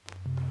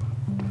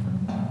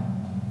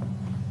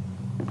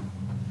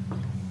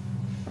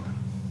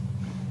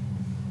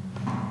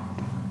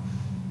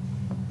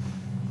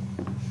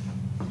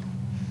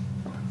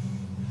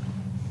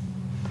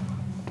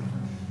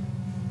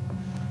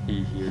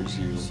He hears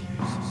you.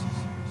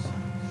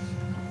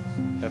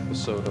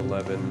 Episode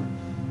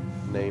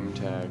 11, Name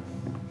Tag.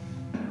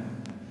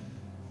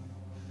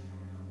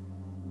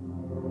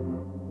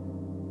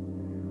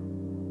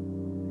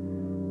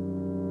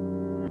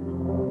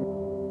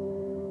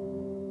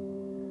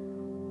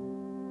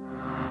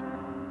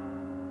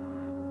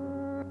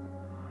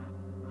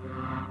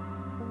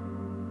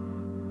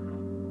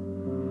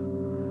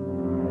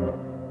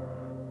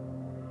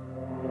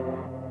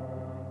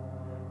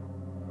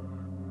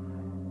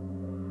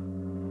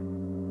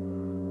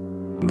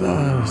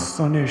 The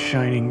sun is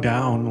shining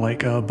down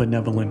like a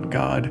benevolent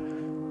god,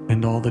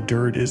 and all the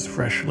dirt is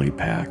freshly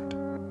packed.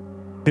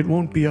 It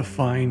won't be a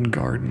fine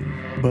garden,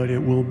 but it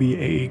will be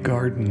a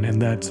garden,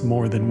 and that's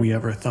more than we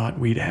ever thought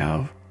we'd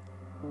have.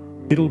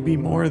 It'll be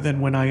more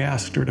than when I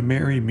asked her to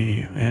marry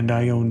me, and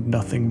I owned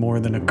nothing more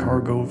than a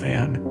cargo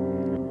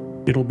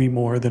van. It'll be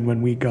more than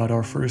when we got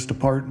our first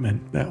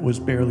apartment that was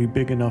barely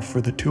big enough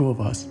for the two of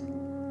us.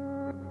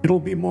 It'll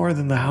be more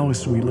than the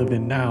house we live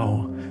in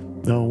now,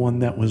 the one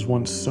that was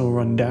once so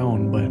run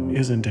down but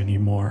isn't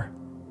anymore.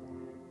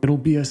 It'll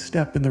be a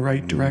step in the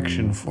right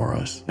direction for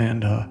us,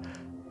 and a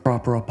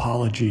proper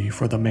apology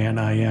for the man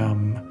I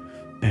am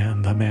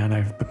and the man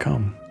I've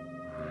become.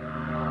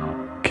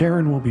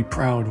 Karen will be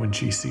proud when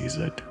she sees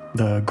it,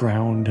 the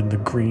ground and the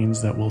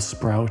greens that will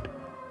sprout.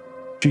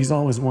 She's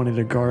always wanted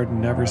a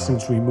garden ever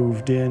since we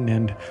moved in,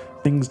 and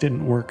things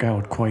didn't work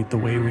out quite the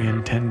way we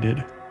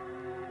intended.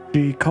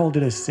 She called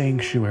it a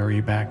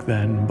sanctuary back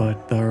then,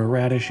 but the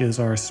radishes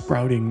are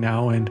sprouting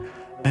now, and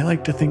I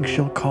like to think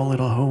she'll call it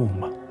a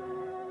home.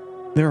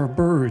 There are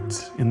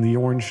birds in the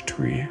orange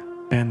tree,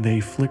 and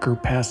they flicker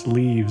past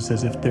leaves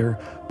as if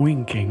they're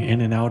winking in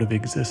and out of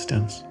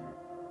existence.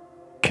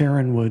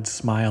 Karen would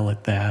smile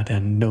at that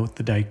and note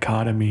the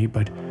dichotomy,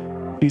 but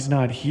she's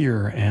not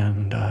here,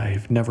 and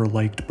I've never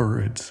liked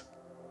birds.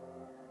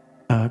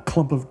 A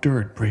clump of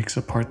dirt breaks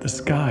apart the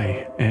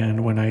sky,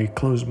 and when I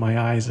close my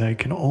eyes, I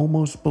can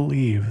almost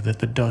believe that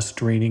the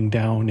dust raining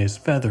down is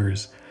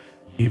feathers,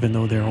 even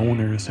though their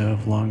owners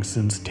have long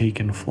since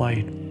taken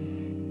flight.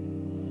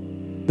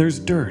 There's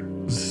dirt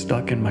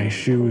stuck in my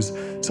shoes,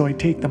 so I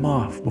take them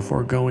off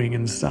before going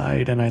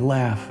inside, and I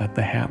laugh at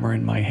the hammer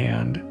in my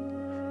hand.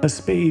 A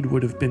spade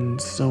would have been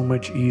so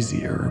much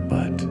easier,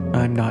 but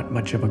I'm not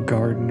much of a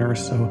gardener,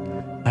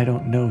 so I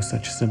don't know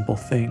such simple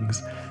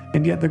things.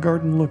 And yet the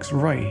garden looks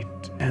right,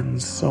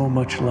 and so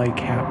much like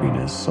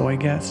happiness, so I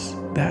guess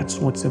that's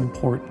what's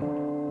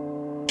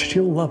important.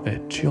 She'll love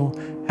it, she'll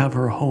have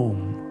her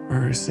home,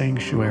 her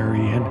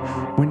sanctuary, and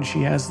when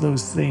she has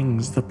those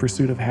things, the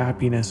pursuit of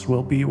happiness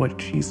will be what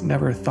she's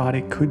never thought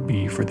it could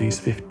be for these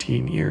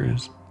 15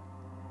 years.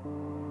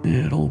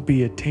 It'll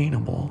be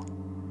attainable.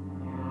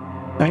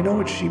 I know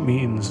what she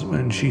means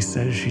when she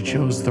says she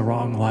chose the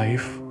wrong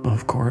life.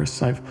 Of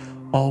course, I've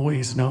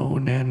always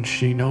known, and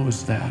she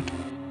knows that.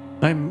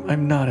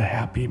 I'm not a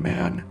happy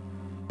man,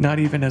 not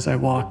even as I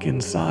walk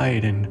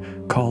inside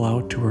and call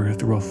out to her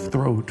through a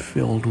throat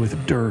filled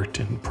with dirt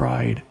and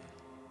pride.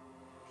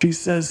 She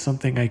says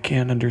something I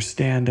can't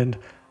understand, and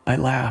I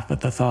laugh at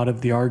the thought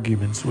of the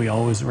arguments we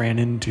always ran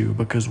into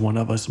because one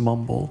of us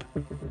mumbled.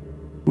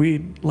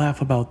 We'd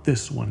laugh about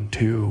this one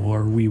too,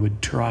 or we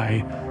would try,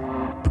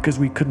 because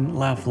we couldn't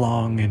laugh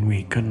long and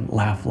we couldn't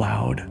laugh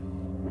loud.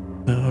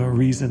 The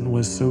reason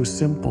was so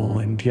simple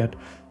and yet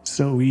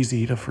so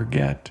easy to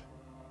forget.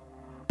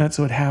 That's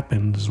what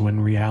happens when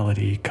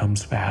reality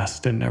comes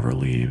fast and never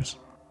leaves.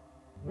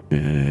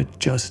 It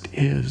just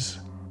is,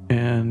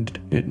 and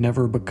it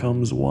never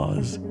becomes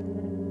was.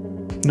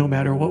 No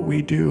matter what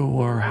we do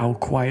or how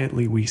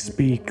quietly we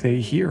speak,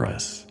 they hear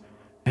us,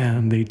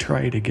 and they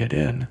try to get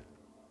in.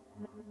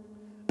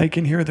 I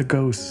can hear the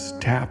ghosts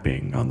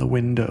tapping on the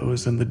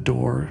windows and the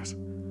doors.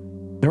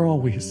 They're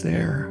always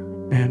there,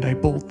 and I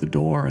bolt the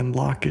door and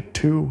lock it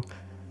too.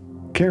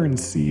 Karen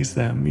sees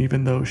them,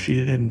 even though she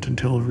didn't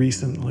until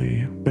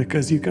recently,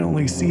 because you can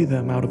only see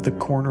them out of the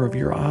corner of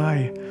your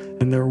eye,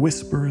 and their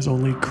whispers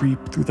only creep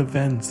through the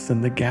vents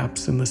and the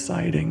gaps in the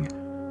siding.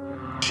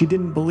 She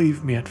didn't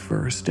believe me at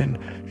first, and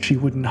she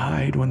wouldn't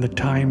hide when the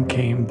time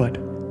came, but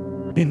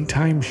in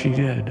time she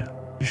did.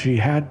 She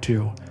had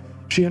to.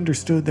 She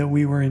understood that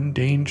we were in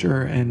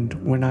danger, and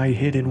when I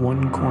hid in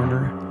one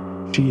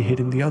corner, she hid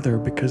in the other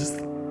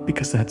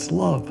because that's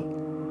love.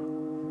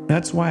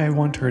 That's why I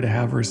want her to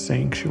have her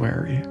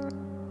sanctuary.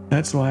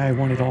 That's why I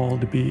want it all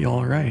to be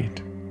all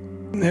right.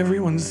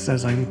 Everyone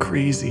says I'm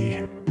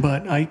crazy,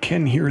 but I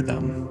can hear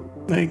them.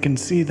 I can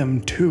see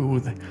them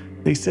too.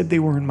 They said they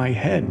were in my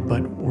head,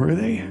 but were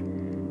they?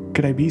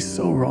 Could I be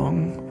so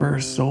wrong for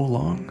so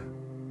long?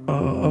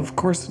 Of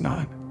course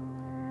not.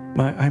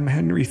 I'm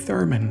Henry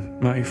Thurman.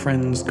 My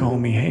friends call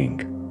me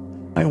Hank.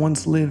 I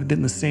once lived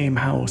in the same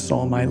house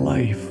all my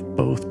life,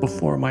 both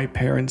before my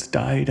parents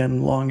died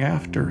and long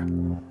after,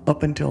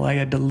 up until I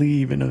had to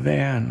leave in a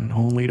van,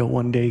 only to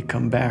one day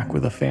come back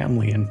with a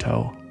family in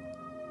tow.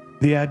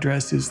 The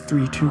address is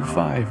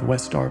 325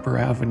 West Arbor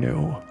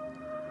Avenue.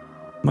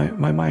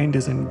 My mind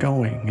isn't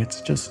going,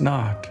 it's just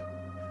not.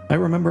 I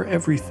remember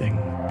everything,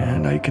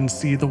 and I can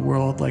see the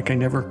world like I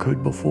never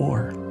could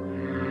before.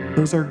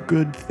 Those are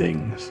good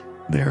things.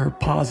 They're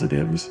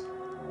positives.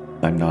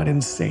 I'm not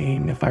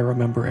insane if I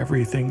remember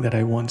everything that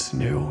I once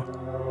knew.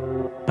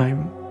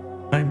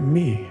 I'm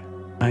me.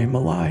 I'm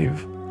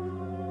alive.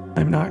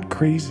 I'm not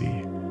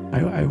crazy.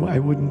 I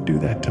wouldn't do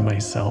that to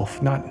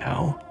myself, not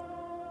now.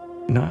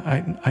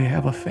 I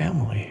have a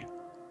family.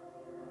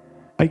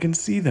 I can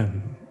see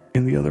them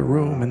in the other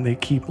room, and they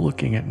keep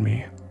looking at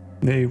me.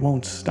 They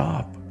won't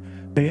stop.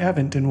 They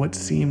haven't in what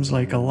seems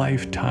like a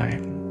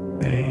lifetime.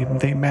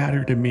 They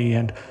matter to me,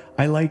 and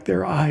I like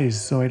their eyes,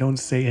 so I don't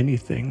say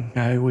anything.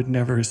 I would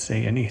never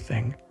say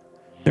anything.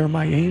 They're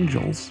my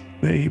angels.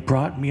 They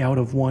brought me out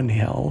of one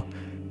hell.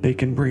 They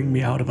can bring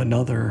me out of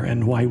another,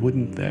 and why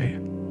wouldn't they?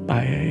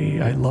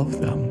 I love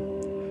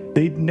them.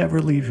 They'd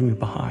never leave me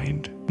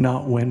behind,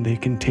 not when they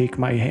can take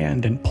my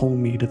hand and pull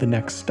me to the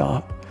next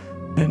stop,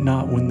 and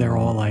not when they're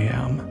all I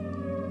am.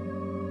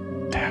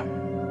 Tap,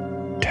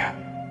 tap,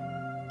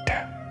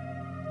 tap.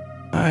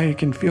 I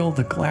can feel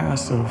the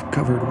glass of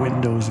covered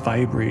windows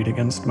vibrate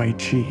against my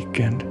cheek,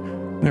 and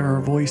there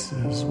are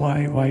voices.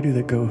 Why do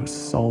the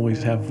ghosts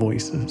always have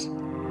voices?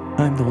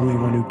 I'm the only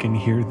one who can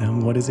hear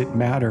them. What does it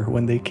matter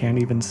when they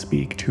can't even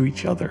speak to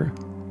each other?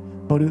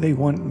 What do they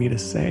want me to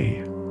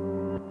say?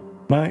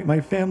 My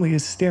family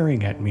is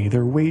staring at me.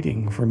 They're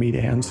waiting for me to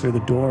answer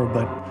the door,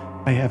 but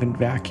I haven't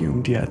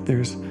vacuumed yet.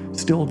 There's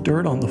still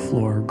dirt on the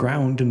floor,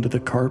 ground into the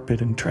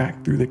carpet and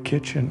tracked through the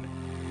kitchen.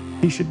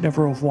 He should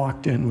never have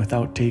walked in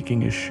without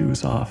taking his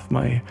shoes off.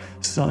 My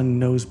son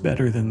knows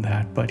better than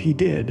that, but he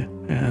did,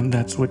 and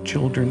that's what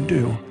children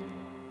do.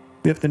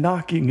 If the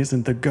knocking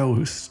isn't the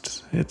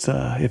ghosts,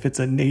 if it's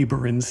a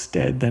neighbor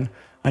instead, then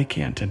I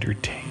can't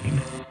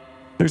entertain.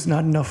 There's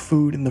not enough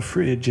food in the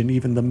fridge, and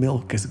even the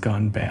milk has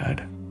gone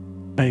bad.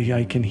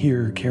 I can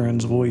hear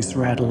Karen's voice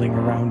rattling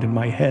around in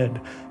my head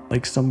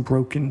like some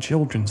broken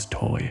children's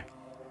toy,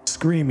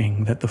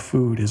 screaming that the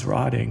food is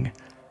rotting,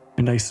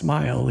 and I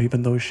smile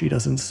even though she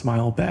doesn't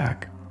smile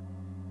back.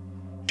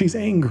 She's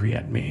angry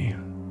at me.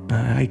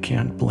 I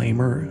can't blame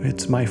her.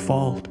 It's my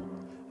fault.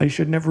 I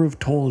should never have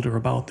told her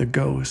about the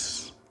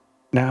ghosts.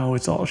 Now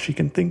it's all she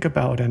can think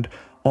about and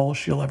all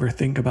she'll ever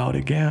think about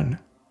again.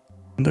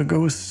 The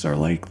ghosts are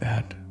like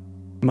that.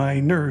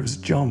 My nerves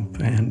jump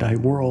and I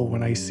whirl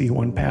when I see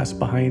one pass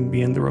behind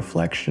me in the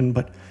reflection,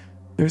 but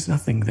there's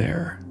nothing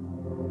there.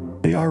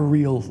 They are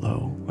real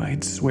though.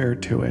 I'd swear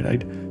to it.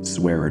 I'd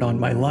swear it on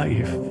my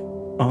life.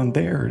 On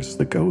theirs.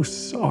 The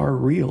ghosts are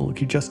real.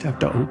 You just have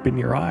to open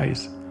your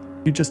eyes.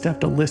 You just have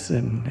to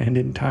listen, and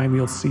in time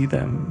you'll see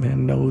them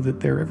and know that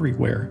they're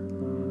everywhere.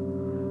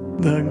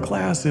 The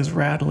glass is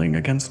rattling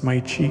against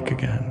my cheek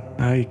again.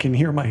 I can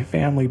hear my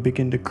family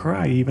begin to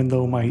cry even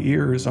though my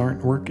ears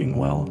aren't working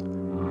well.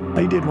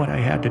 I did what I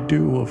had to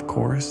do, of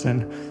course,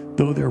 and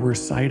though there were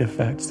side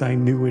effects, I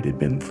knew it had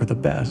been for the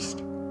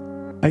best.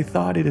 I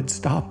thought it had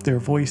stopped their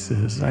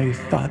voices. I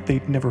thought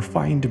they'd never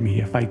find me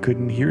if I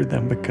couldn't hear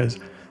them, because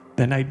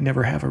then I'd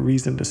never have a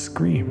reason to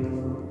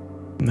scream.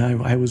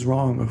 I was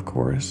wrong, of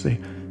course.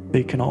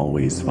 They can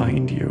always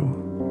find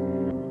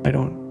you. I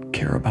don't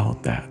care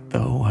about that,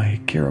 though.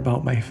 I care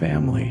about my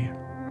family.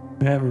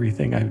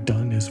 Everything I've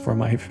done is for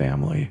my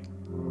family.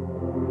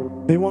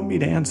 They want me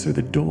to answer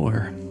the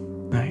door.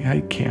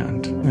 I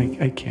can't.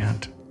 I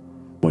can't.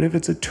 What if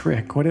it's a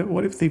trick? What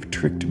if they've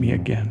tricked me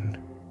again?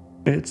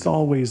 It's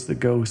always the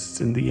ghosts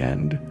in the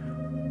end.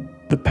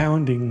 The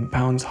pounding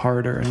pounds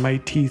harder and my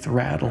teeth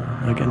rattle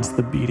against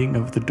the beating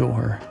of the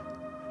door.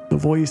 The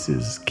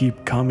voices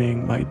keep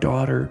coming. My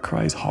daughter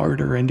cries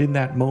harder, and in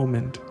that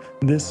moment,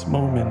 this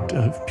moment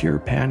of pure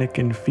panic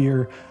and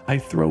fear, I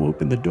throw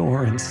open the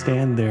door and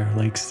stand there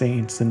like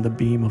saints in the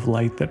beam of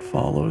light that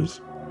follows.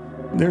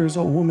 There's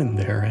a woman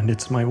there, and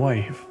it's my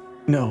wife.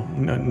 No,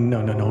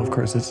 of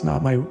course it's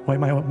not. My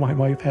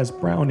wife has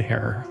brown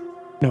hair.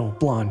 No,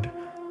 blonde.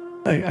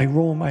 I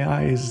roll my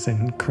eyes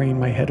and crane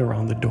my head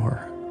around the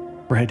door.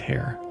 Red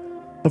hair.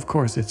 Of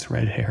course it's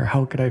red hair.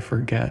 How could I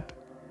forget?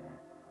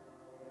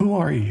 Who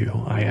are you?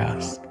 I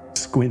ask,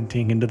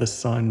 squinting into the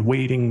sun,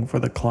 waiting for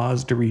the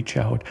claws to reach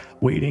out,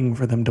 waiting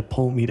for them to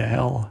pull me to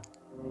hell.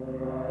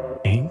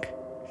 Hank,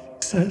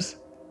 she says.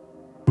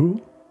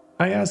 Who?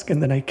 I ask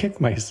and then I kick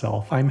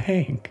myself. I'm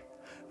Hank.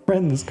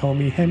 Friends call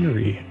me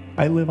Henry.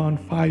 I live on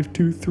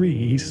 523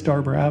 East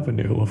Arbor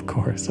Avenue, of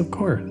course.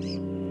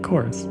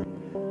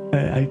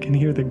 I can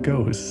hear the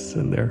ghosts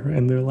and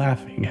they're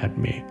laughing at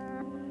me.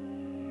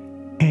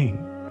 Hank,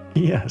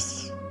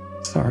 yes.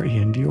 Sorry,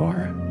 and you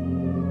are?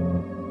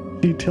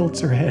 She tilts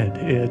her head.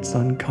 It's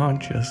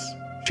unconscious.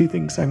 She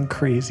thinks I'm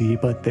crazy,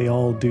 but they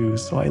all do,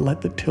 so I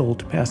let the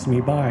tilt pass me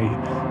by,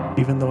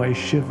 even though I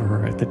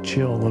shiver at the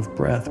chill of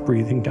breath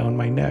breathing down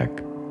my neck.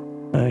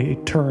 I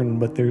turn,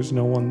 but there's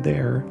no one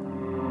there.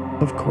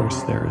 Of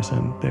course there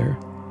isn't.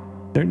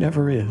 There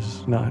never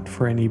is, not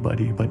for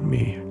anybody but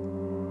me.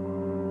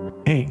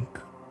 Hank,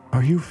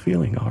 are you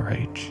feeling all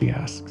right? She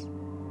asks.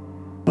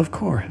 Of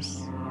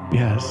course.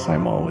 Yes,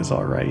 I'm always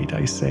all right,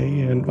 I say,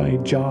 and my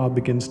jaw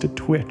begins to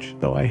twitch,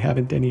 though I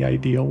haven't any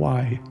idea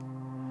why.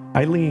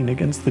 I lean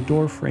against the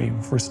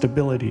doorframe for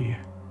stability.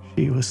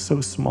 She was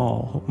so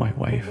small, my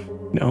wife.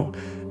 No,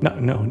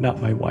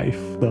 not my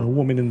wife. The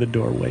woman in the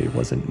doorway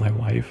wasn't my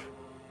wife.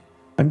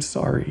 I'm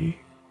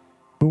sorry.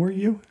 Who are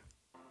you?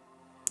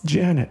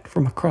 Janet,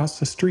 from across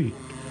the street.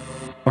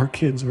 Our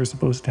kids were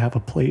supposed to have a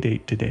play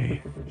date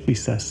today, she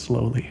says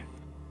slowly.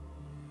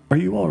 Are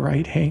you all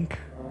right, Hank?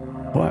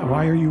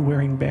 Why are you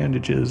wearing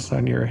bandages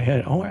on your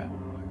head? Oh,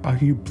 are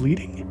you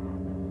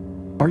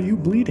bleeding? Are you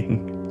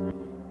bleeding?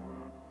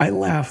 I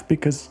laugh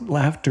because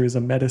laughter is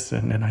a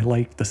medicine and I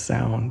like the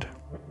sound.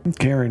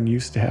 Karen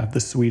used to have the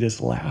sweetest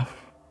laugh.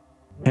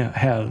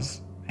 Has,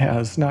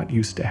 not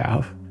used to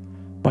have.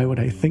 Why would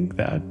I think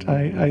that?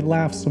 I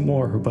laugh some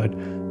more, but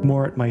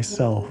more at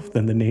myself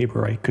than the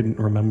neighbor I couldn't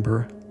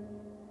remember.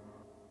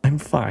 I'm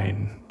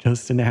fine,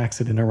 just an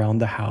accident around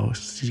the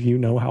house. You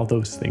know how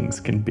those things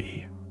can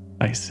be,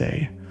 I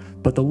say,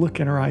 but the look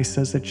in her eye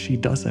says that she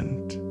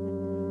doesn't.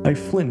 I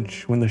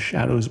flinch when the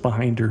shadows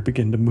behind her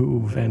begin to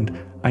move, and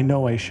I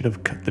know I should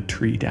have cut the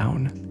tree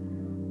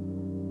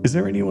down. Is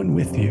there anyone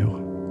with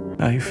you?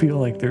 I feel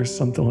like there's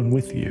someone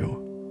with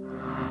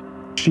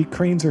you. She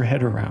cranes her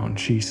head around.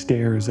 She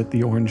stares at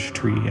the orange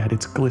tree, at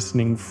its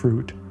glistening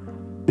fruit.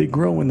 They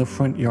grow in the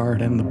front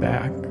yard and the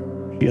back.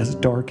 She has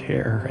dark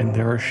hair, and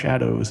there are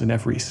shadows in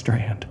every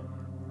strand.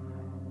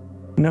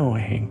 No,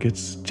 Hank,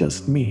 it's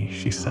just me,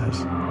 she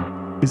says.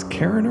 Is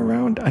Karen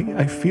around?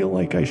 I feel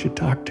like I should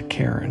talk to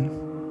Karen.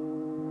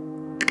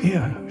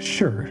 Yeah,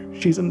 sure,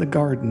 she's in the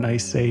garden, I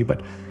say,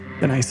 but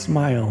then I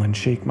smile and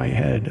shake my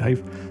head.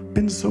 I've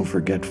been so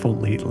forgetful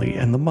lately,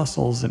 and the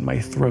muscles in my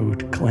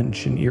throat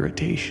clench in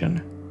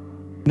irritation.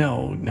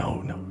 No,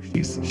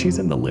 she's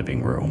in the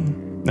living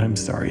room. I'm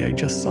sorry, I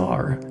just saw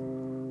her.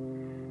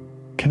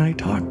 Can I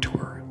talk to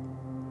her?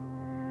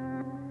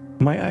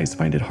 My eyes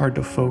find it hard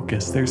to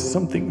focus. There's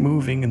something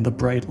moving in the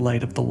bright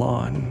light of the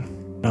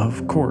lawn.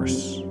 Of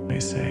course, I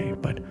say,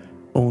 but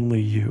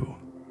only you.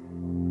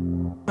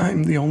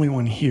 I'm the only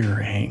one here,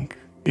 Hank.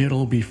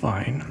 It'll be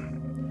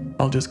fine.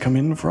 I'll just come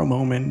in for a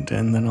moment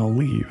and then I'll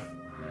leave,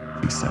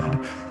 she said.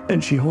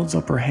 And she holds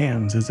up her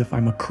hands as if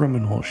I'm a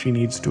criminal she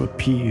needs to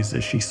appease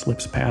as she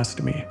slips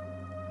past me.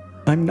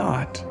 I'm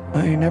not.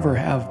 I never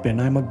have been.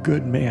 I'm a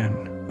good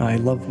man. I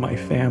love my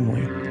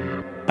family.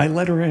 I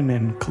let her in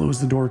and close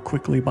the door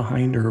quickly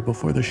behind her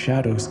before the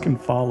shadows can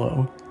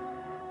follow.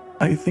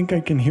 I think I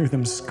can hear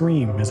them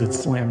scream as it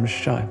slams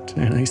shut,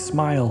 and I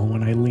smile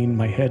when I lean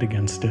my head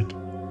against it.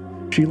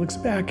 She looks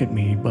back at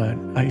me, but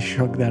I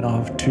shrug that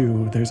off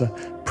too. There's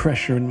a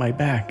pressure in my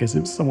back as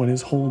if someone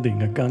is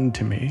holding a gun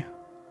to me.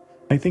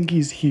 I think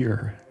he's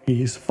here.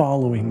 He's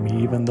following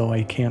me even though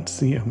I can't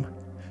see him.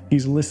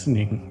 He's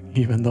listening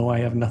even though I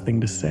have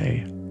nothing to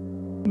say.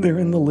 They're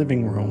in the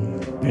living room.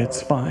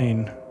 It's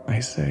fine,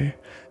 I say,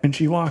 and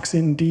she walks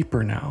in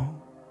deeper now.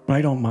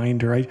 I don't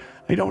mind her.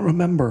 I don't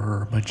remember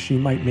her, but she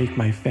might make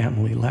my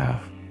family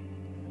laugh.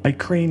 I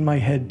crane my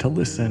head to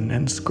listen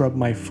and scrub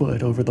my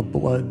foot over the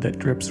blood that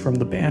drips from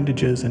the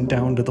bandages and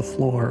down to the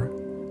floor.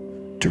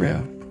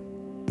 Drip,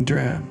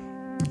 drip,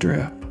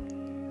 drip.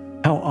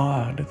 How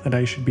odd that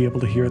I should be able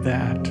to hear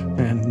that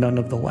and none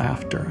of the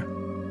laughter.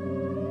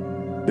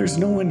 There's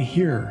no one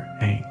here,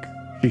 Hank,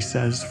 she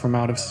says from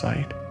out of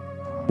sight.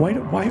 Why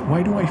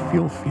do I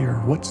feel fear?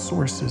 What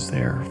source is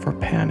there for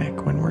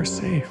panic when we're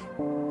safe?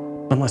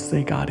 Unless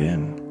they got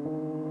in.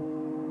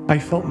 I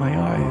felt my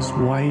eyes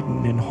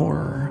widen in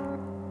horror.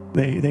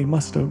 They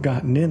must have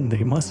gotten in,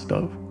 they must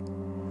have.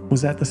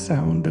 Was that the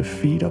sound of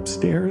feet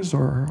upstairs,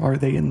 or are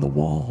they in the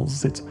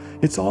walls?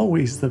 It's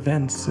always the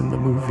vents in the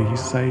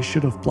movies. I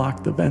should have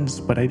blocked the vents,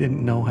 but I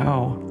didn't know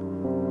how.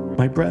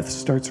 My breath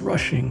starts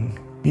rushing,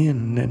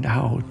 in and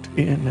out,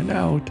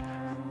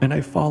 and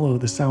I follow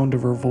the sound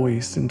of her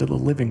voice into the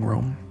living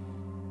room.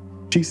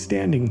 She's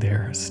standing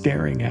there,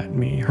 staring at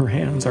me. Her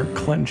hands are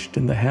clenched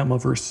in the hem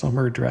of her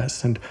summer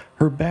dress, and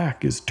her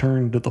back is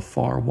turned to the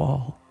far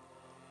wall.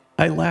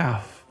 I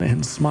laugh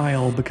and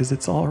smile because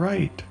it's all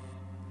right.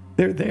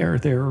 They're there,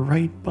 they're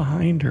right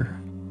behind her.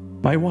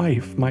 My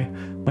wife,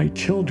 my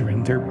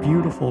children, their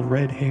beautiful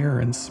red hair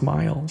and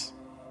smiles.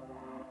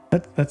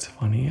 That's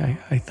funny.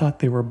 I thought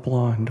they were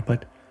blonde,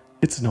 but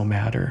it's no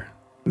matter.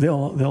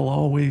 They'll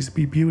always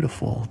be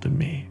beautiful to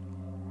me.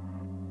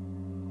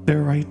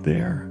 They're right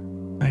there,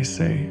 I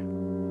say.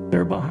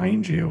 They're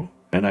behind you.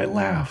 And I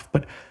laugh,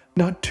 but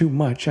not too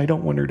much. I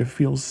don't want her to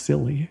feel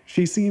silly.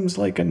 She seems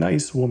like a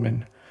nice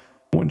woman.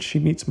 Once she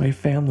meets my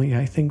family,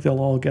 I think they'll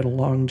all get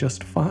along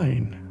just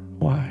fine.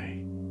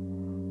 Why?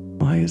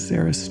 Why is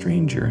there a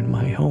stranger in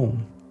my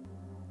home?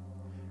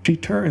 She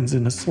turns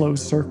in a slow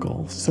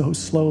circle, so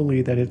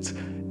slowly that it's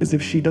as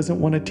if she doesn't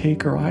want to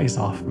take her eyes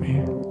off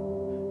me.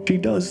 She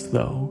does,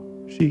 though.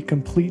 She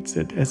completes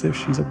it as if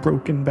she's a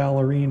broken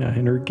ballerina,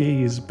 and her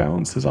gaze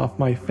bounces off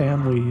my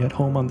family at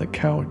home on the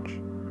couch.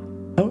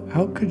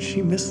 How could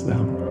she miss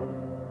them?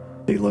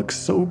 They look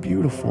so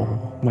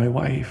beautiful. My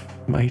wife,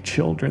 my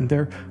children,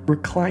 they're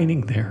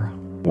reclining there,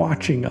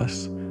 watching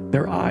us,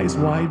 their eyes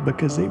wide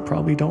because they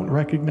probably don't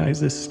recognize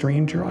this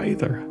stranger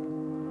either.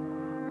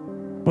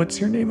 What's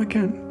your name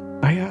again?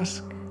 I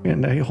ask.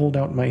 and I hold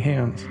out my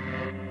hands.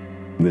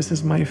 This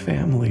is my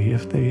family.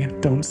 If they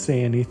don't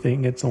say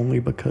anything, it's only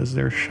because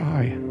they're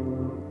shy.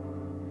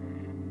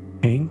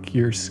 Hank,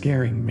 you're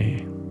scaring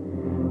me.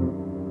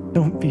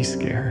 Don't be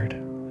scared,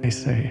 I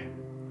say.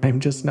 I'm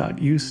just not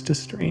used to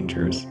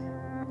strangers.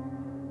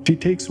 She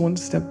takes one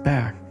step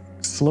back,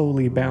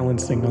 slowly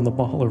balancing on the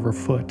ball of her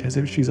foot as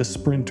if she's a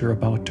sprinter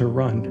about to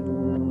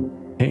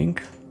run.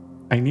 Hank,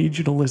 I need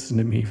you to listen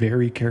to me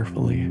very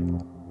carefully.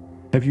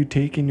 Have you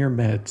taken your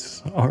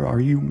meds? Are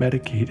you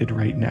medicated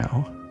right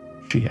now?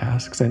 She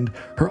asks, and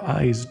her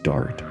eyes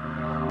dart.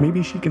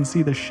 Maybe she can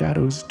see the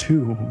shadows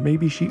too.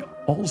 Maybe she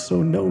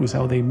also knows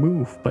how they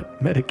move,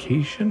 but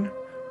medication?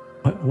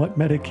 What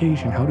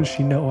medication? How does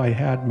she know I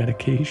had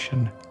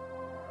medication?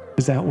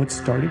 Is that what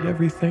started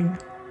everything?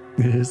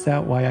 Is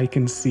that why I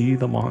can see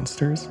the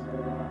monsters?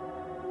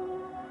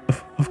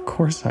 Of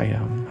course I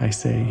am, I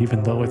say,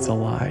 even though it's a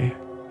lie.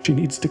 She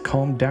needs to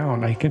calm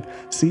down. I can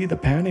see the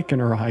panic in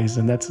her eyes,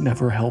 and that's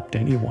never helped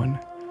anyone.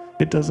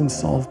 It doesn't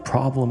solve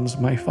problems.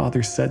 My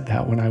father said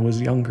that when I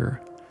was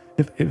younger.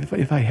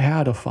 If I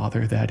had a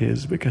father, that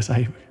is, because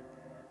I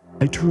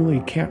truly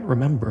can't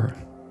remember.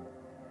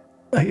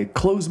 I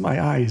close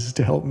my eyes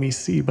to help me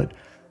see, but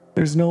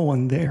there's no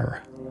one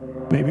there.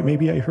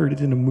 Maybe I heard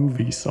it in a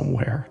movie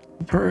somewhere.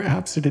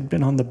 Perhaps it had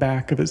been on the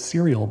back of a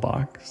cereal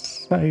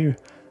box. I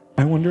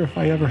wonder if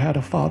I ever had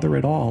a father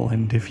at all,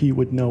 and if he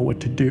would know what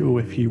to do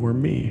if he were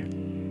me.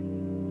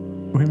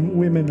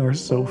 Women are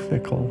so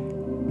fickle.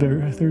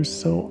 They're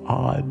so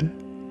odd.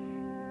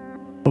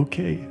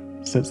 Okay,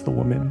 says the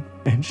woman,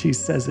 and she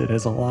says it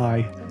as a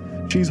lie.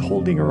 She's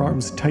holding her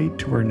arms tight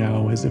to her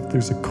now as if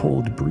there's a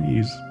cold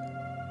breeze.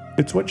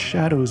 It's what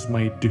shadows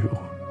might do,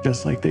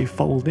 just like they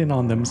fold in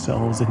on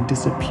themselves and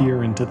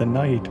disappear into the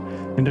night,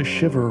 and a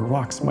shiver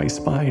rocks my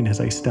spine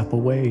as I step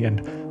away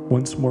and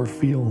once more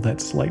feel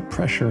that slight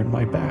pressure in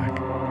my back.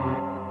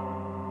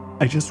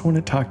 I just want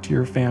to talk to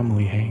your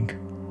family, Hank.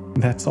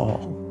 That's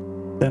all.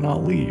 Then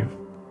I'll leave.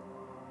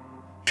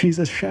 She's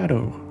a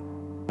shadow.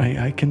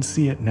 I can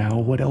see it now.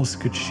 What else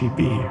could she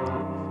be?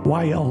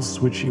 Why else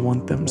would she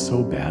want them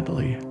so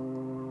badly?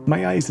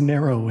 My eyes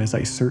narrow as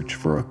I search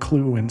for a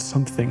clue in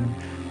something,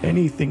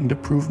 anything to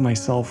prove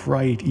myself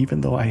right,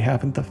 even though I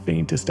haven't the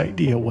faintest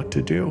idea what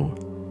to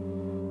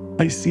do.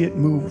 I see it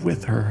move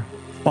with her,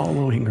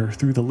 following her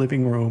through the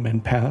living room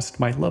and past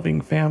my loving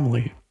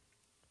family.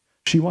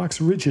 She walks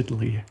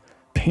rigidly,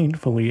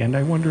 painfully, and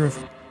I wonder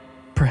if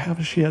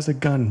perhaps she has a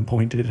gun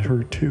pointed at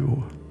her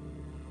too.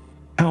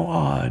 How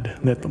odd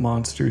that the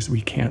monsters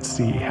we can't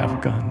see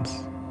have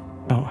guns.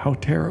 How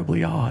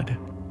terribly odd.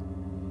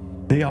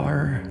 They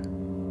are...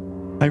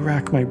 I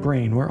rack my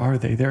brain. Where are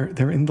they?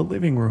 They're in the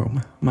living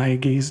room. My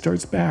gaze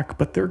darts back,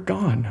 but they're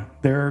gone.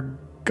 They're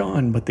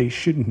gone, but they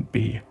shouldn't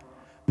be.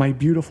 My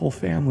beautiful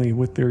family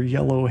with their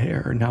yellow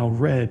hair, now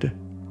red.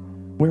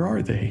 Where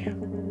are they?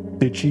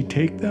 Did she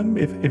take them?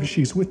 If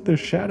she's with the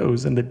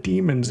shadows and the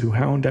demons who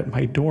hound at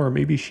my door,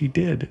 maybe she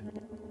did.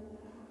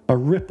 A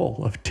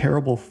ripple of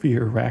terrible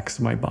fear racks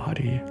my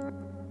body.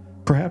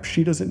 Perhaps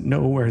she doesn't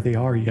know where they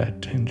are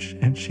yet,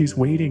 and she's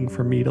waiting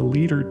for me to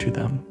lead her to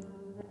them.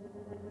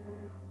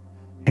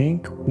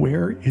 Hank,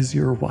 where is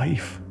your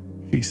wife?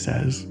 She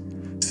says.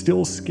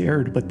 Still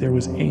scared, but there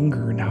was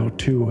anger now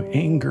too.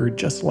 Anger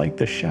just like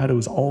the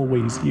shadows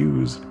always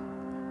use.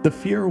 The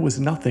fear was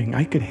nothing.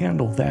 I could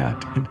handle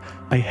that, and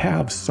I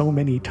have so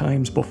many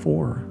times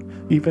before.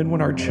 Even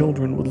when our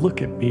children would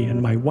look at me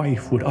and my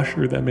wife would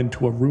usher them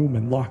into a room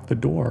and lock the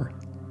door.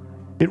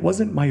 It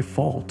wasn't my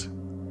fault.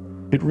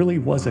 It really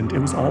wasn't. It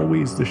was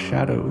always the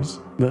shadows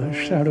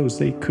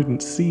they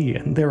couldn't see,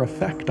 and their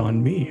effect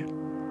on me.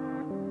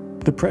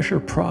 The pressure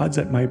prods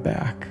at my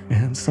back,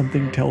 and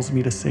something tells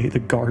me to say the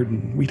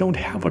garden. We don't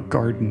have a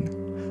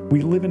garden.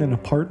 We live in an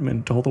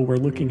apartment, although we're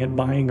looking at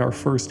buying our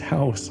first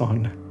house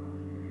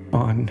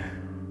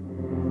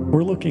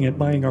We're looking at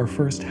buying our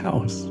first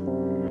house.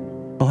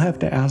 I'll have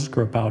to ask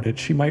her about it.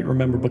 She might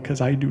remember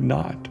because I do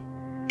not.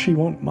 She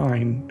won't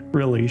mind,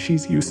 really.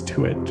 She's used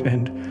to it,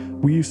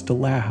 and we used to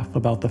laugh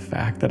about the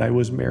fact that I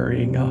was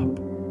marrying up.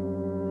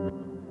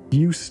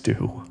 Used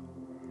to.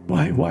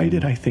 Why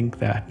did I think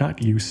that?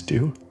 Not used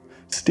to.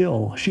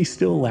 She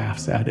still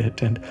laughs at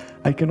it, and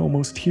I can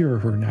almost hear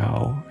her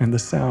now, and the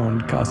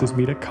sound causes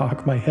me to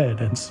cock my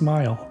head and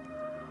smile.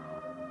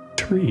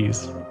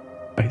 Trees,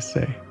 I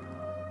say.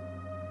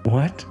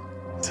 What?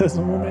 Says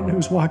the woman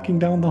who's walking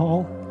down the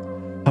hall.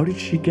 How did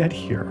she get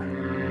here?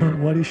 Or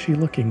what is she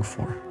looking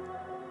for?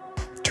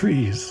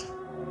 Trees.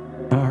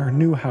 Our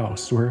new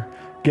house. We're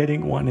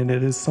getting one, and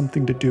it has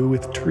something to do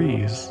with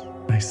trees,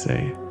 I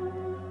say.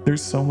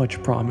 There's so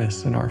much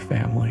promise in our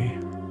family.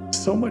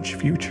 So much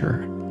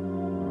future.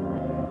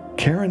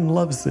 Karen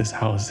loves this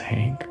house,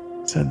 Hank,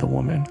 said the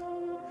woman.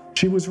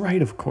 She was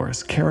right, of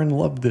course. Karen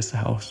loved this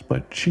house,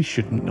 but she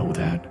shouldn't know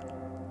that.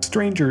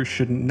 Strangers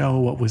shouldn't know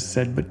what was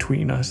said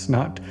between us,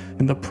 not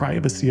in the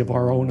privacy of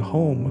our own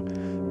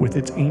home, with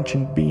its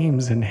ancient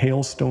beams and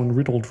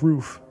hailstone-riddled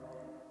roof.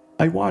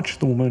 I watch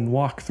the woman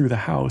walk through the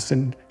house,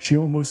 and she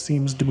almost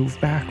seems to move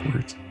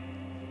backwards.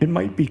 It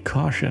might be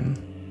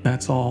caution.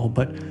 that's all,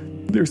 but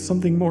there's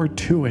something more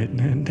to it,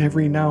 and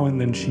every now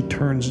and then she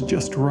turns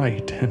just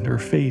right and her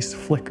face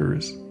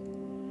flickers.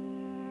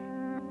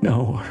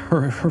 No,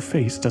 her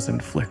face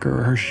doesn't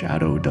flicker, her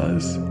shadow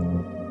does.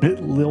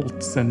 It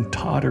lilts and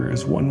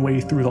totters one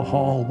way through the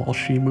hall while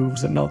she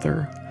moves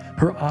another,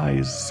 her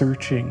eyes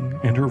searching,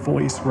 and her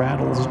voice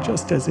rattles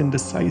just as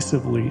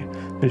indecisively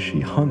as she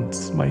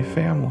hunts my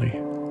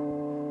family.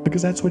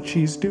 Because that's what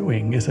she's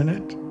doing, isn't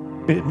it?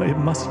 It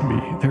must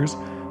be.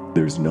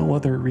 There's no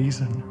other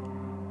reason.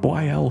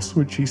 Why else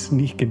would she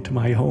sneak into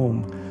my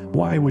home?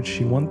 Why would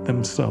she want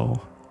them so?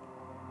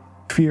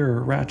 Fear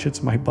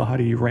ratchets my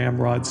body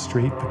ramrod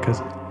straight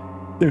because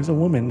there's a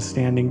woman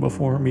standing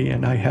before me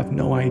and I have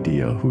no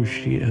idea who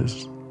she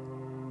is.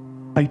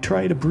 I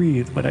try to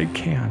breathe, but I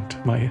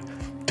can't. My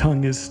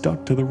tongue is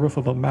stuck to the roof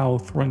of a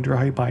mouth run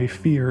dry by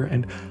fear,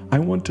 and I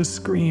want to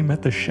scream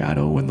at the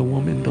shadow and the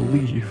woman to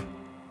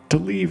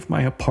leave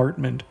my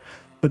apartment,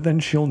 but then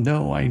she'll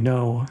know I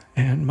know,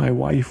 and my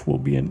wife will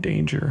be in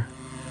danger.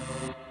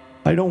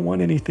 I don't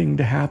want anything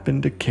to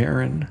happen to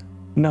Karen,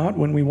 not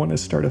when we want to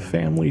start a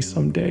family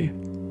someday.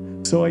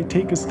 So I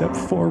take a step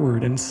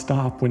forward and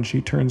stop when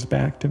she turns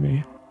back to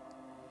me.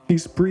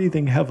 She's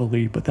breathing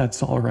heavily, but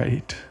that's all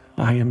right.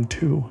 I am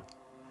too.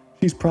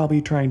 She's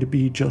probably trying to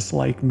be just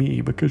like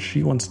me because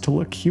she wants to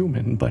look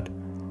human, but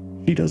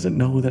she doesn't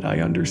know that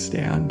I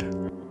understand.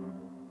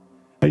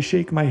 I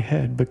shake my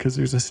head because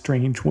there's a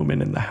strange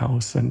woman in the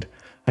house, and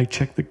I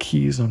check the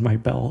keys on my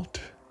belt.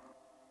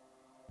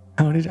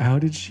 How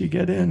did she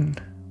get in?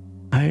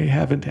 I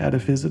haven't had a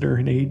visitor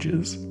in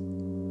ages.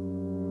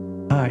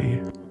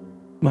 Hi,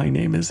 my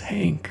name is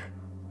Hank,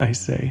 I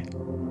say,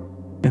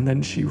 and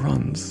then she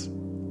runs.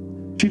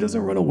 She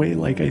doesn't run away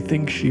like I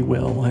think she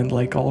will, and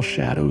like all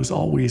shadows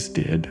always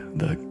did,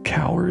 the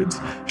cowards.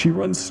 She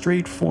runs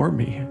straight for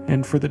me,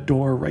 and for the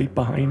door right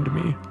behind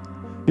me.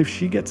 If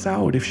she gets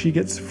out, if she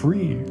gets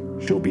free,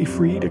 she'll be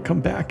free to come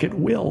back at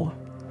will.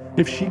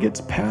 If she gets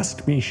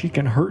past me, she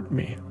can hurt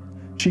me.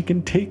 She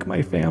can take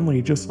my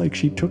family just like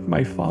she took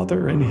my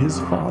father and his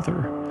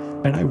father.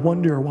 And I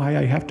wonder why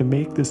I have to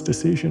make this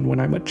decision when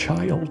I'm a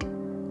child.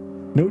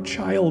 No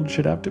child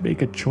should have to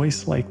make a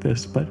choice like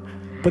this, but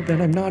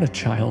then I'm not a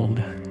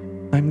child.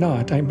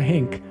 I'm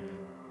Hank.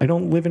 I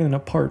don't live in an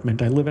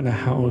apartment. I live in a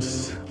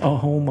house, a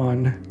home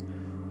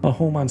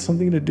on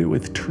something to do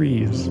with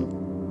trees.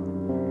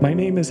 My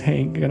name is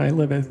Hank, and I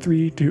live at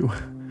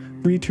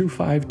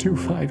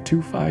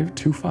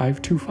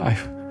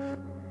 32525252525.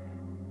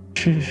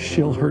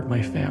 She'll hurt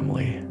my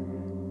family.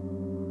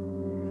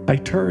 I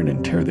turn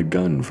and tear the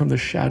gun from the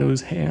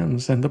shadow's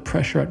hands, and the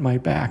pressure at my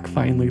back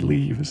finally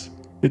leaves.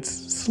 It's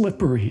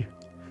slippery.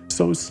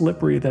 So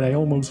slippery that I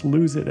almost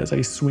lose it as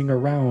I swing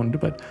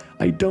around, but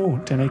I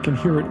don't, and I can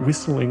hear it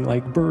whistling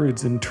like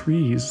birds in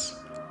trees.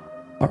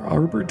 Our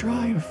arbor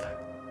drive?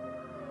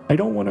 I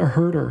don't want to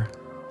hurt her,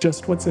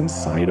 just what's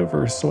inside of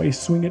her, so I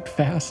swing it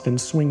fast and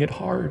swing it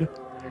hard.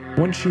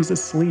 Once she's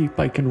asleep,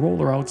 I can roll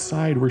her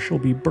outside where she'll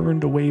be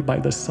burned away by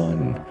the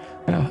sun.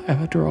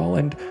 After all,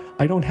 and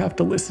I don't have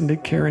to listen to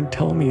Karen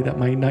tell me that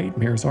my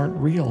nightmares aren't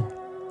real.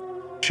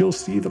 She'll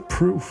see the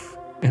proof,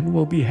 and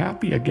we'll be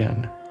happy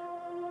again.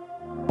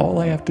 All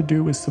I have to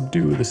do is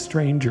subdue the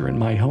stranger in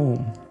my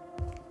home.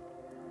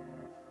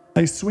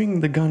 I swing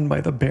the gun by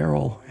the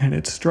barrel, and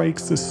it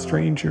strikes the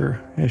stranger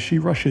as she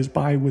rushes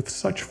by with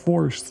such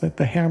force that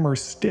the hammer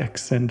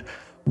sticks, and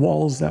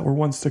walls that were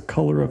once the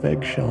color of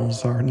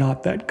eggshells are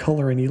not that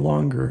color any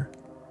longer.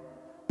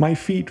 My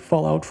feet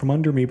fall out from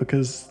under me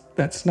because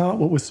that's not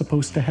what was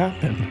supposed to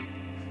happen.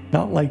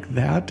 Not like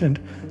that, and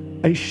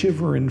I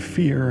shiver in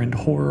fear and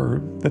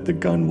horror that the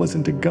gun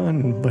wasn't a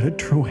gun, but a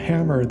true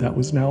hammer that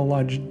was now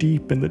lodged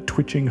deep in the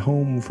twitching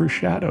home for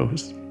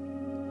shadows.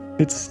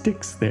 It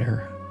sticks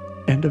there,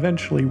 and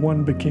eventually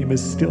one became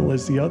as still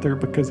as the other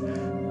because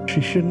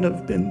she shouldn't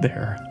have been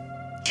there.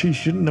 She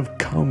shouldn't have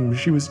come.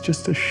 She was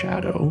just a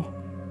shadow.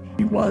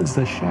 She was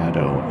a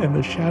shadow, and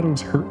the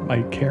shadows hurt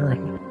my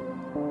Karen.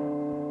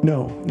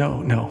 No.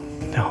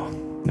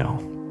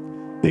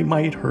 They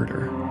might hurt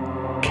her.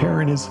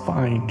 Karen is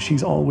fine.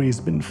 She's always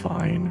been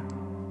fine.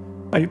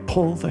 I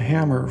pull the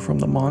hammer from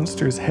the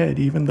monster's head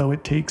even though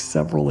it takes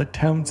several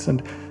attempts,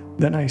 and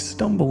then I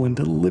stumble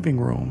into the living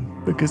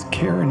room because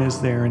Karen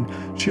is there and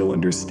she'll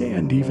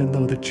understand even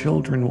though the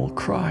children will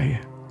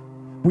cry.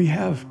 We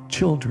have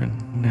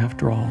children,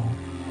 after all,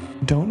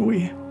 don't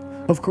we?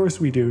 Of course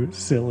we do,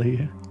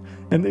 silly.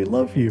 And they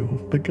love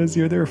you because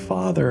you're their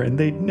father and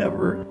they'd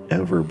never,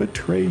 ever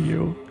betray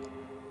you.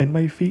 And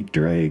my feet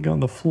drag on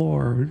the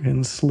floor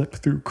and slip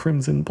through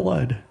crimson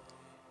blood.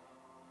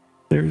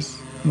 There's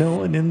no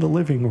one in the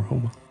living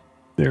room.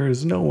 There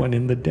is no one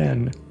in the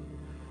den.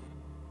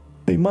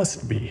 They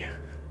must be.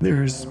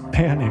 There's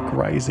panic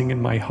rising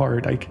in my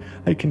heart.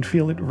 I can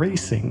feel it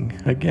racing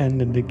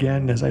again and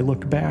again as I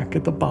look back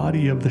at the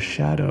body of the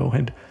shadow,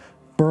 and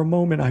for a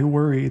moment I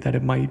worry that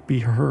it might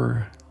be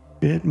her.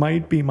 It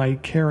might be my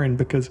Karen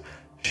because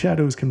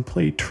shadows can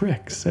play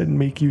tricks and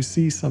make you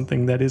see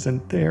something that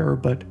isn't there,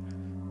 but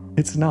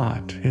it's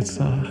not. It's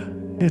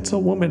a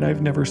woman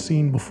I've never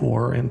seen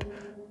before, and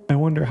I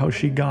wonder how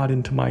she got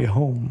into my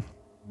home.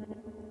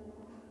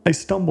 I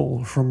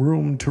stumble from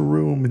room to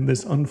room in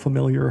this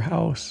unfamiliar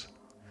house.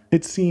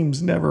 It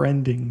seems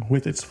never-ending,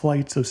 with its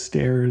flights of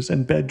stairs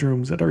and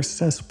bedrooms that are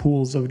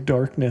cesspools of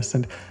darkness,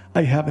 and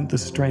I haven't the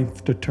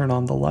strength to turn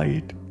on the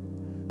light.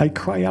 I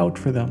cry out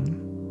for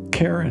them.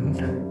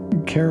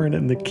 Karen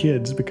and the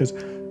kids, because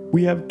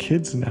we have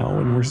kids now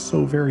and we're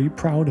so very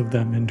proud of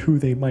them and who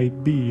they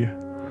might be.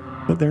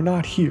 But they're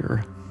not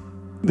here.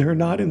 They're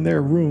not in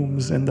their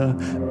rooms, and the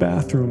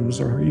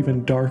bathrooms are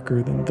even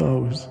darker than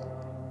those.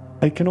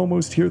 I can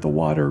almost hear the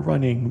water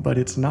running, but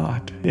it's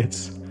not.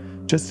 It's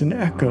just an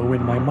echo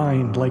in my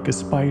mind, like a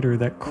spider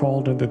that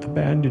crawled under the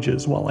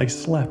bandages while I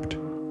slept.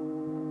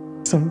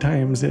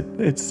 Sometimes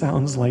it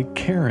sounds like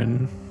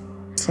Karen.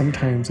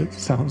 Sometimes it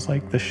sounds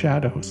like the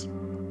shadows.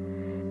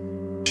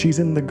 She's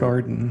in the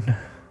garden.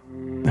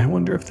 I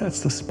wonder if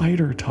that's the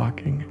spider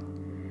talking.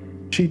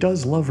 She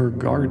does love her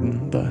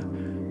garden.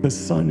 The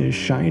sun is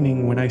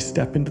shining when I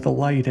step into the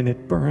light, and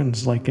it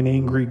burns like an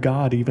angry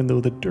god even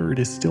though the dirt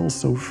is still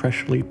so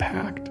freshly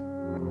packed.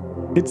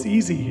 It's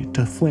easy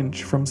to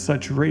flinch from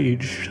such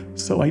rage,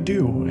 so I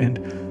do,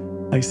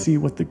 and I see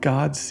what the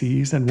god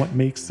sees and what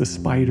makes the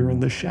spider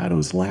and the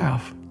shadows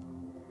laugh.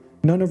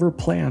 None of her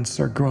plants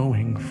are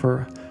growing.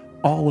 For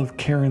all of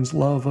Karen's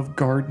love of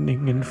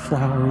gardening and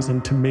flowers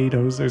and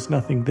tomatoes, there's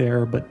nothing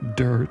there but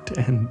dirt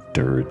and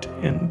dirt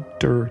and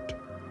dirt.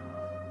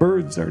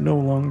 Birds are no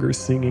longer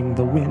singing.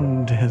 The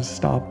wind has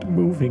stopped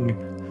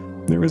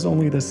moving. There is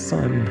only the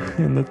sun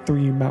and the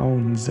 3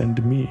 mounds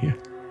and me.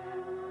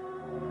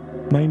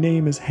 My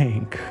name is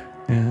Hank,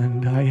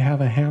 and I have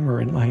a hammer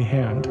in my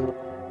hand.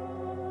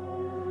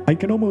 I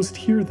can almost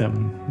hear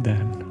them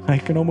then. I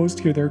can almost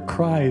hear their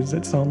cries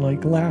that sound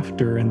like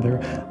laughter, and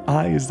their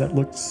eyes that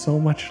look so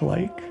much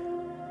like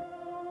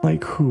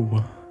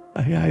who?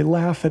 I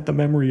laugh at the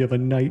memory of a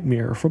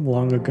nightmare from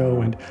long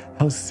ago and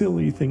how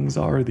silly things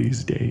are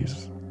these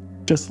days.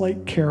 Just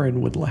like Karen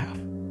would laugh.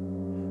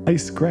 I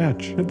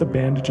scratch at the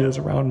bandages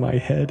around my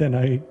head and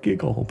I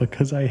giggle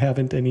because I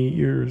haven't any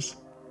ears.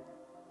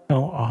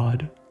 How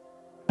odd.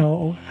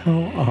 How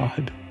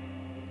odd.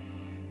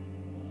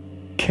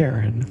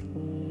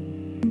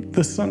 Karen.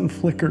 The sun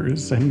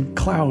flickers and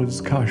clouds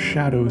cause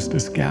shadows to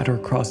scatter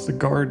across the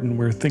garden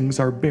where things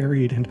are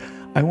buried, and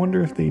I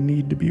wonder if they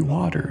need to be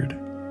watered.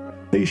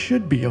 They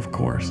should be, of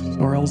course,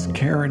 or else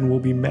Karen will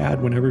be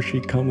mad whenever she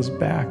comes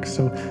back,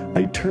 so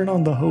I turn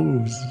on the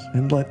hose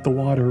and let the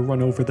water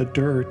run over the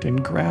dirt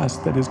and grass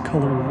that is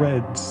colored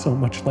red, so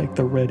much like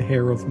the red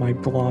hair of my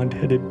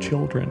blonde-headed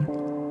children.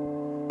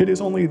 It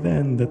is only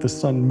then that the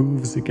sun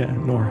moves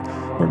again,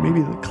 or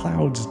maybe the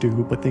clouds do,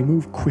 but they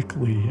move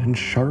quickly and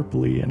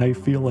sharply, and I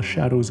feel a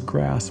shadow's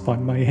grasp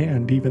on my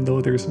hand even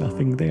though there's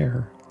nothing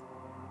there.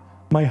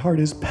 My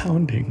heart is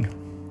pounding.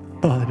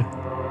 Thud,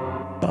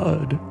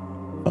 thud,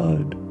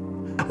 thud,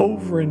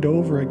 over and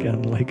over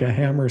again like a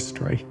hammer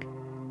strike.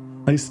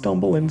 I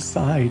stumble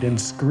inside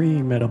and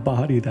scream at a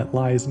body that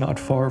lies not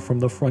far from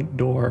the front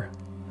door.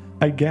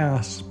 I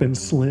gasp and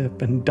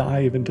slip and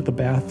dive into the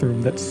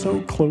bathroom that's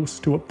so close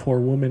to a poor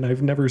woman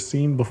I've never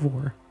seen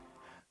before.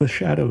 The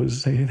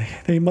shadows,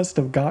 they must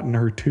have gotten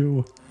her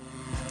too.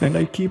 And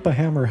I keep a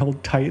hammer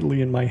held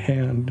tightly in my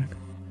hand.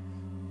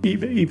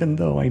 Even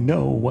though I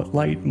know what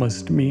light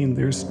must mean,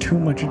 there's too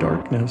much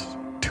darkness,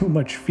 too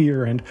much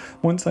fear, and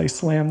once I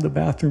slam the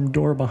bathroom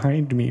door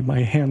behind me,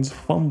 my hands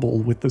fumble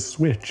with the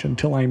switch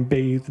until I'm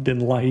bathed in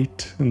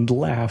light and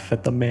laugh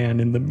at the man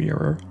in the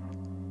mirror.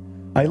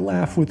 I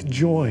laugh with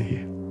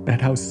joy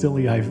at how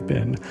silly I've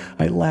been.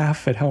 I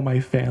laugh at how my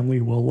family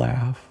will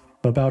laugh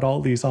about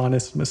all these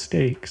honest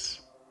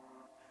mistakes.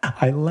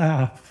 I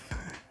laugh,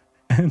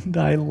 and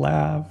I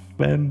laugh,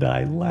 and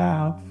I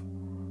laugh.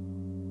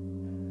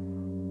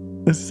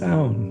 The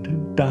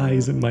sound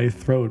dies in my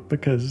throat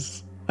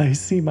because I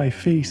see my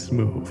face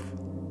move.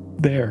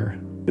 There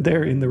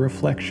in the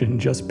reflection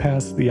just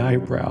past the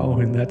eyebrow,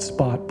 in that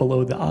spot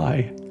below the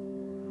eye.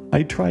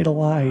 I try to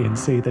lie and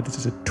say that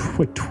it's a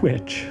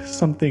twitch,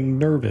 something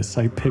nervous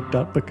I picked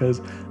up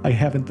because I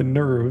haven't the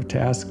nerve to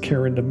ask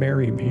Karen to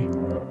marry me.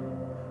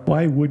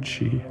 Why would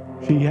she?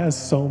 She has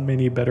so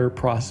many better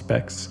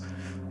prospects.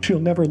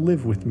 She'll never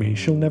live with me.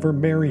 She'll never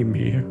marry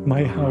me.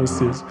 My house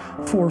is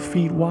 4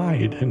 feet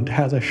wide and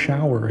has a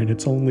shower in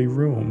its only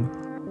room.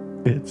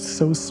 It's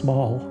so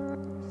small,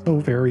 so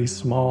very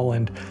small,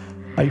 and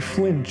I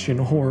flinch in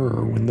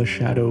horror when the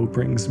shadow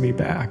brings me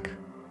back.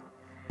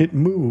 It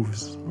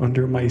moves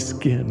under my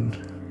skin.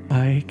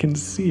 I can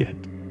see it.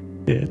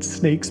 It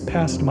snakes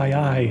past my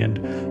eye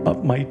and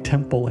up my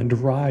temple and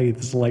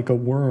writhes like a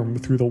worm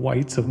through the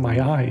whites of my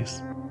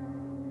eyes.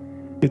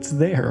 It's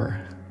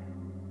there.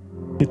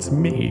 It's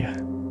me.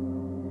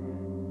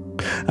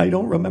 I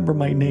don't remember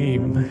my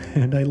name,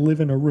 and I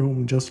live in a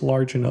room just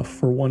large enough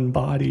for one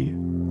body.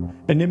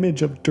 An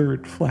image of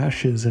dirt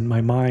flashes in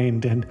my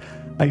mind, and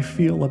I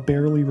feel a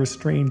barely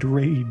restrained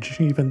rage,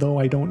 even though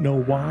I don't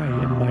know why,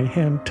 and my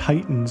hand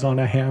tightens on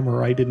a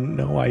hammer I didn't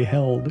know I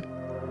held.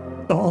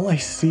 All I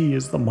see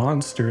is the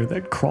monster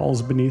that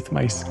crawls beneath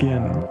my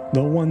skin,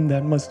 the one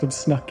that must have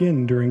snuck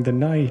in during the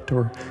night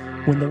or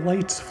when the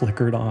lights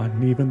flickered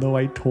on, even though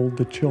I told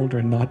the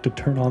children not to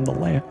turn on the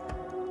lamp.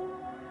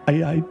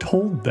 I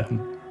told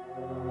them.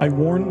 I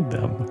warned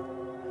them.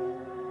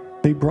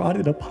 They brought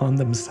it upon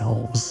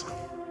themselves.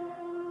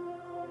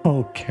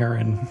 Oh,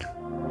 Karen,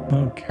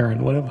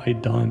 what have I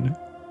done?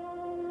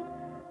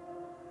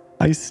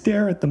 I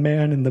stare at the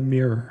man in the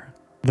mirror,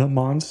 the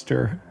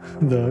monster,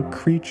 the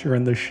creature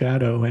in the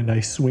shadow, and I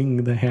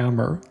swing the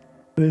hammer.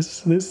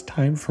 This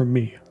time for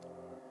me.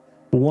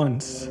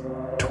 Once,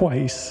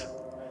 twice,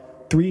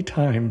 3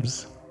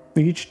 times.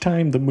 Each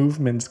time the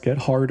movements get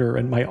harder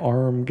and my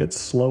arm gets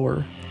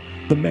slower.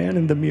 The man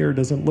in the mirror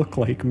doesn't look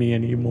like me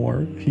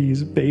anymore.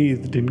 He's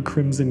bathed in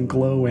crimson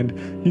glow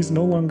and he's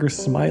no longer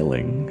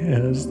smiling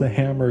as the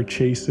hammer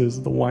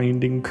chases the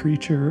winding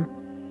creature,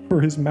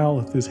 for his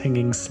mouth is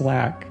hanging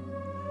slack.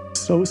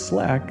 So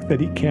slack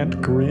that he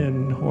can't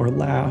grin or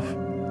laugh,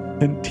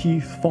 and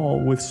teeth fall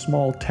with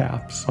small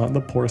taps on the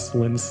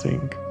porcelain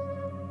sink.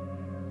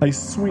 I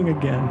swing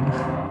again,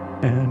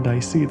 and I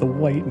see the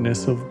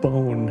whiteness of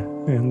bone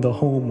and the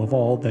home of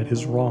all that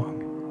is wrong.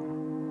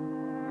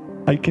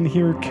 I can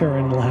hear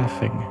Karen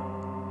laughing.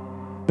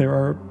 There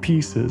are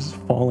pieces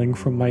falling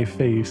from my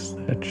face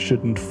that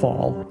shouldn't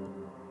fall.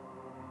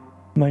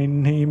 My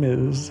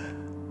name.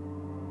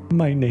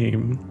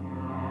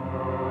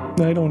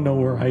 I don't know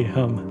where I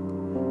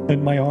am,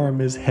 and my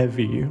arm is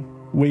heavy,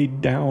 weighed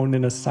down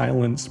in a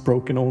silence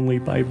broken only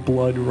by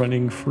blood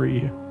running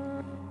free.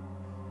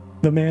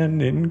 The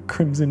man in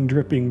crimson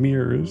dripping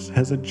mirrors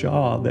has a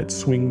jaw that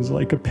swings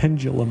like a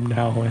pendulum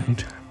now,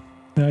 and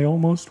I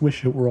almost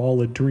wish it were all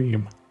a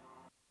dream.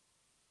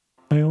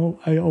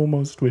 I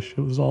almost wish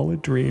it was all a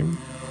dream.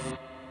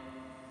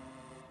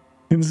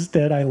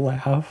 Instead, I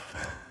laugh,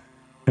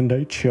 and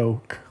I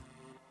choke,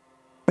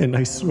 and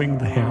I swing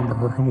the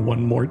hammer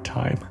one more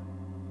time.